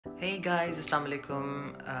Hey guys, अस्सलाम वालेकुम।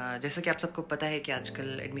 जैसा कि आप सबको पता है कि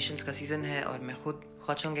आजकल एडमिशन्स का सीज़न है और मैं ख़ुद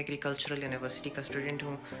ख्वाचोंग एग्रीकल्चरल यूनिवर्सिटी का स्टूडेंट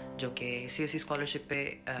हूँ जो कि CSC स्कॉलरशिप पे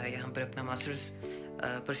यहाँ पर अपना मास्टर्स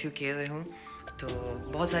परस्यू किए हुए हूँ। तो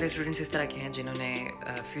बहुत सारे स्टूडेंट्स इस तरह के हैं जिन्होंने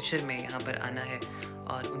फ्यूचर में यहाँ पर आना है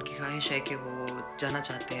और उनकी ख्वाहिश है कि वो जानना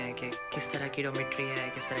चाहते हैं कि किस तरह की डॉर्मेट्री है,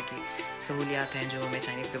 किस तरह की सहूलियात हैं जो हमें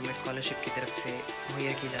चाइनीज़ गवर्नमेंट स्कॉलरशिप की तरफ से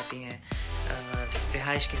मुहैया की जाती हैं,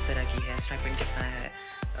 रिहाइश किस तरह की है, स्टाइपेंड कितना है,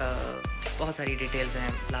 बहुत सारी डिटेल्स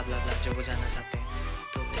हैं ब्ला ब्ला ब्ला जो वो जानना चाहते हैं।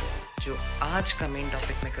 तो जो आज का मेन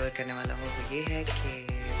टॉपिक मैं कवर करने वाला हूँ वो ये है कि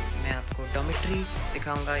मैं आपको डॉर्मेट्री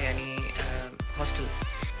दिखाऊंगा, यानी हॉस्टल,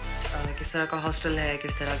 किस तरह का हॉस्टल है,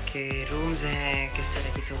 किस तरह के रूम्स हैं, किस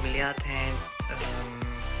तरह की सहूलियात हैं,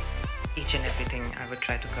 each and everything I would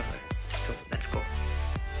try to cover. So let's go.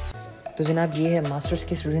 तो जनाब ये है मास्टर्स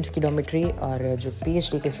के स्टूडेंट्स की डॉर्मेट्री, और जो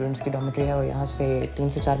PhD के स्टूडेंट्स की डॉर्मेट्री है वो यहाँ से 3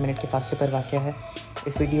 से 4 मिनट के फासले पर वाक़या है।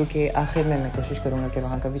 इस वीडियो के आखिर में मैं कोशिश करूँगा कि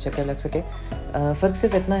वहाँ का भी चक्कर लग सके। फ़र्क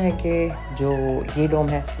सिर्फ इतना है कि जो ये डोम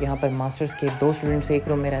है यहाँ पर मास्टर्स के 2 स्टूडेंट्स एक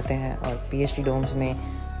रूम में रहते हैं और PhD डोम्स में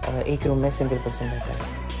एक रूम में सिंगल पर्सन रहता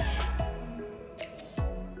है।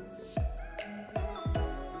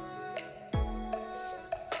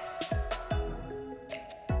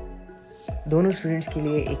 दोनों स्टूडेंट्स के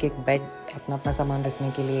लिए एक एक बेड, अपना अपना सामान रखने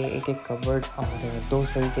के लिए एक एक कबर्ड और 2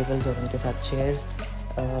 स्टडी टेबल्स और उनके साथ चेयर्स।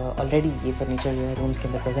 ऑलरेडी ये फर्नीचर जो है रूम्स के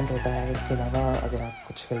अंदर प्रेजेंट होता है। इसके अलावा अगर आप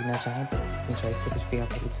कुछ खरीदना चाहें तो अपनी चॉइस से कुछ भी आप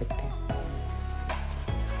खरीद सकते हैं।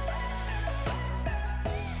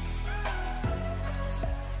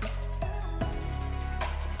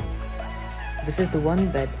 This is the one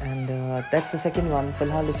bed and that's the second one.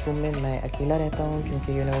 फ़िलहाल इस रूम में मैं अकेला रहता हूँ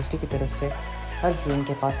क्योंकि यूनिवर्सिटी की तरफ से हर स्टूडेंट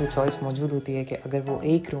के पास ये चॉइस मौजूद होती है कि अगर वो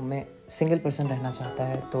एक रूम में सिंगल पर्सन रहना चाहता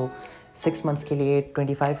है तो 6 मंथ्स के लिए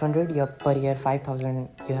 2500 या पर ईयर 5000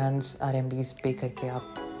 युआन्स RMBs पे करके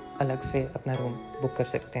आप अलग से अपना रूम बुक कर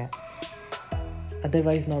सकते हैं।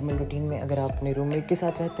 अदरवाइज़ नॉर्मल रूटीन में अगर आप अपने रूममेट के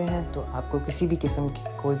साथ रहते हैं तो आपको किसी भी किस्म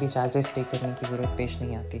की कोई भी चार्जेस पे करने की ज़रूरत पेश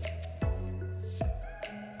नहीं आती।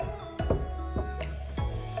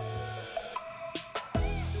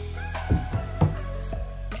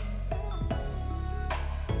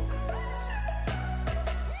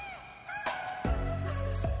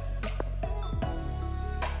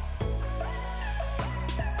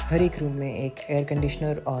 हर एक रूम में एक एयर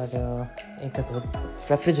कंडीशनर और एक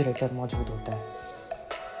रेफ्रिजरेटर मौजूद होता है।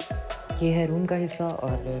 ये है रूम का हिस्सा,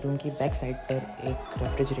 और रूम की बैक साइड पर एक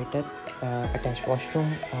रेफ्रिजरेटर, अटैच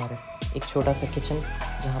वॉशरूम और एक छोटा सा किचन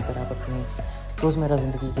जहाँ पर आप अपनी रोज़मर्रा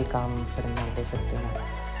ज़िंदगी के काम सरअंजाम दे सकते हैं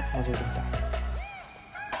मौजूद होता है।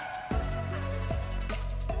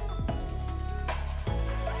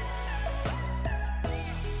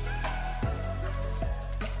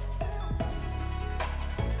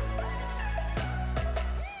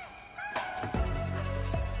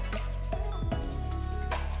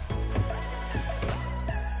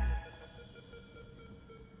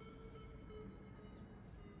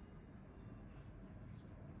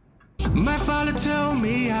 My father told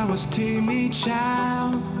me I was timid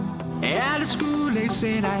child. At school they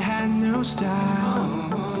said I had no style.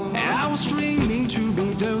 I was dreaming to be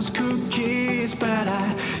those cool kids, but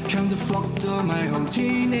I can't afford my whole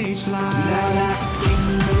teenage life. Now I've been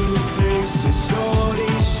many places, all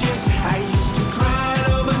these years I used to cry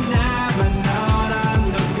overnight, but now I'm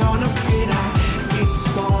not gonna fit. I guess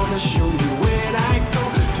it's all to show me where I go,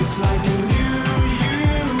 just like a new.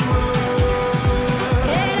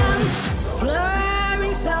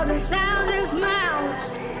 Sounds and smiles.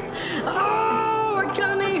 Oh, we're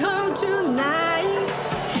coming home tonight.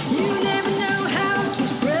 You never know how to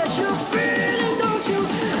express your feeling, don't you?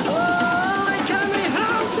 Oh, we're coming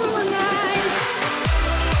home tonight.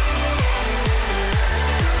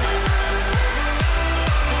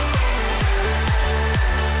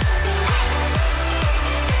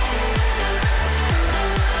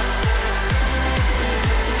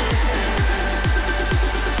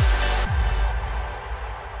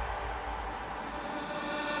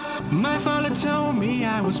 My father told me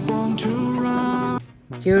I was born to run.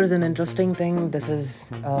 Here's an interesting thing. This is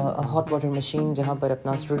a hot water machine जहाँ पर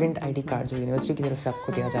अपना student ID card जो university की तरफ से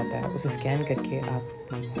आपको दिया जाता है उसे स्कैन करके आप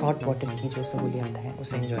हॉट वाटर की जो सहूलियात हैं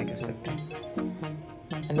उसे एंजॉय कर सकते हैं।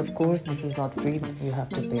 And of course this is not free. You have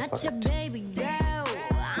to pay for it.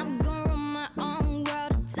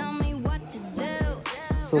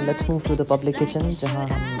 So let's move to the public kitchen जहाँ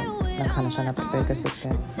हम अपना खाना शाना प्रिपेयर कर सकते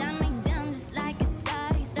हैं।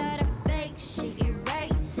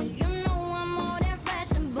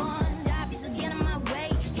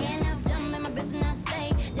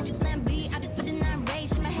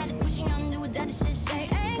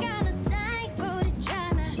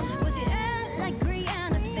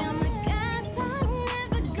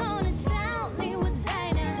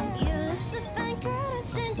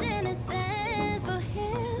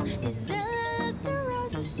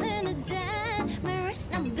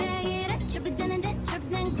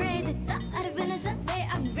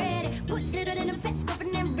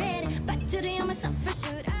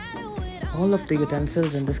 All of the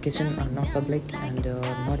utensils in this kitchen are not public and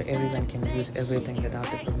not everyone can use everything without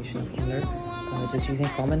the permission of owner. जो चीज़ें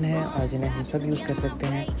कॉमन हैं और जिन्हें हम सब यूज़ कर सकते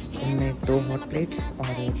हैं उनमें 2 हॉट प्लेट्स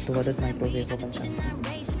और 2 अदद माइक्रोवेव ओवन शामिल हैं.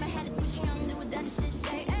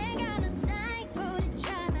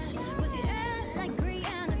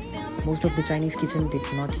 Most of the Chinese kitchen did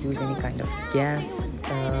not use any kind of gas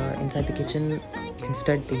inside the kitchen.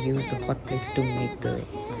 Instead, they use the hot plates to make the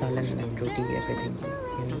salan and roti, everything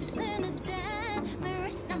you need.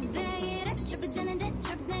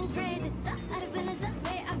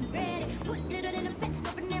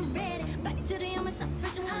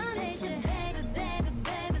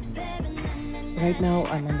 Right now,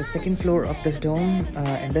 I'm on the 2nd floor of this dome.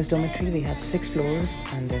 In this dormitory, we have 6 floors,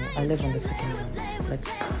 and then I live on the 2nd one.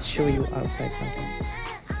 Let's show you outside something.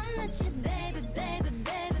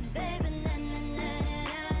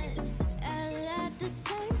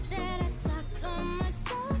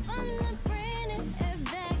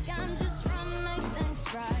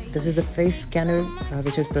 This is the face scanner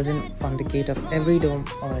which is present on the gate of every dome.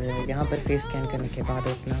 और यहाँ पर face scan करने के बाद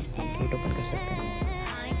अपना gate open कर सकते हैं.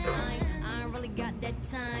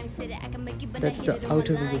 That's the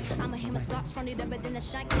outer view from my room.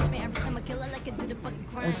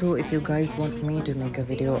 Also, if you guys want me to make a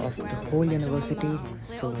video of the whole university,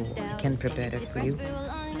 so I can prepare it for you.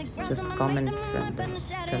 Just comment and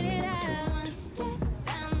tell me what you want.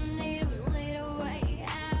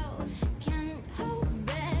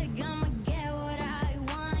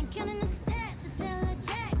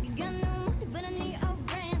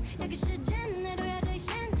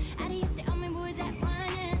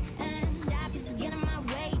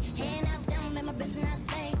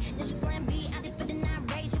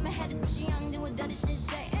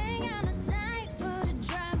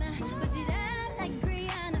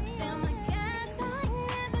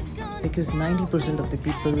 Because 90% of the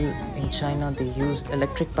people in China, they use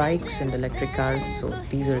electric bikes and electric cars, so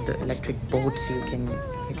these are the electric boats you can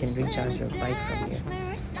recharge your bike from here.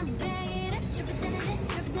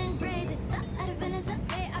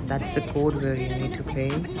 That's the code where you need to pay,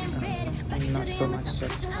 not so much,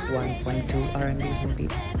 just 1.2 RMBs maybe,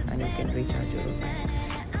 and you can recharge your bike.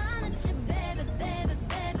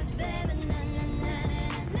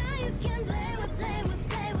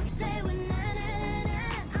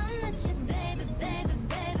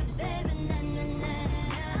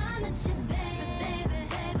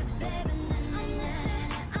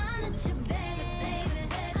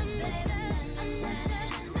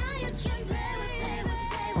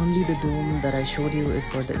 Only the dome that I showed you is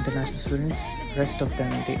for the international students. Rest of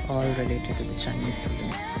them, they all related to the Chinese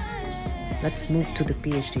students. Let's move to the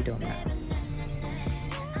PhD dome now.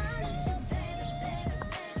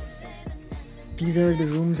 These are the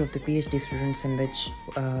rooms of the PhD students in which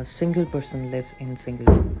a single person lives in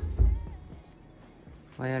single room.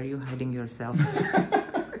 Why are you hiding yourself?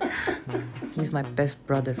 He's my best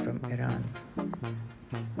brother from Iran.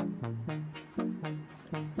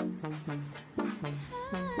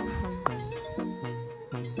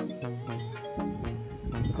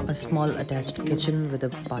 A small attached kitchen with a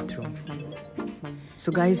bathroom.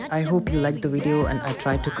 So guys, I hope you liked the video and I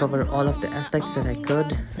tried to cover all of the aspects that I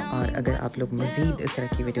could. और अगर आप लोग मज़ीद इस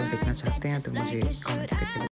तरह की videos देखना चाहते हैं तो मुझे कमेंट्स करके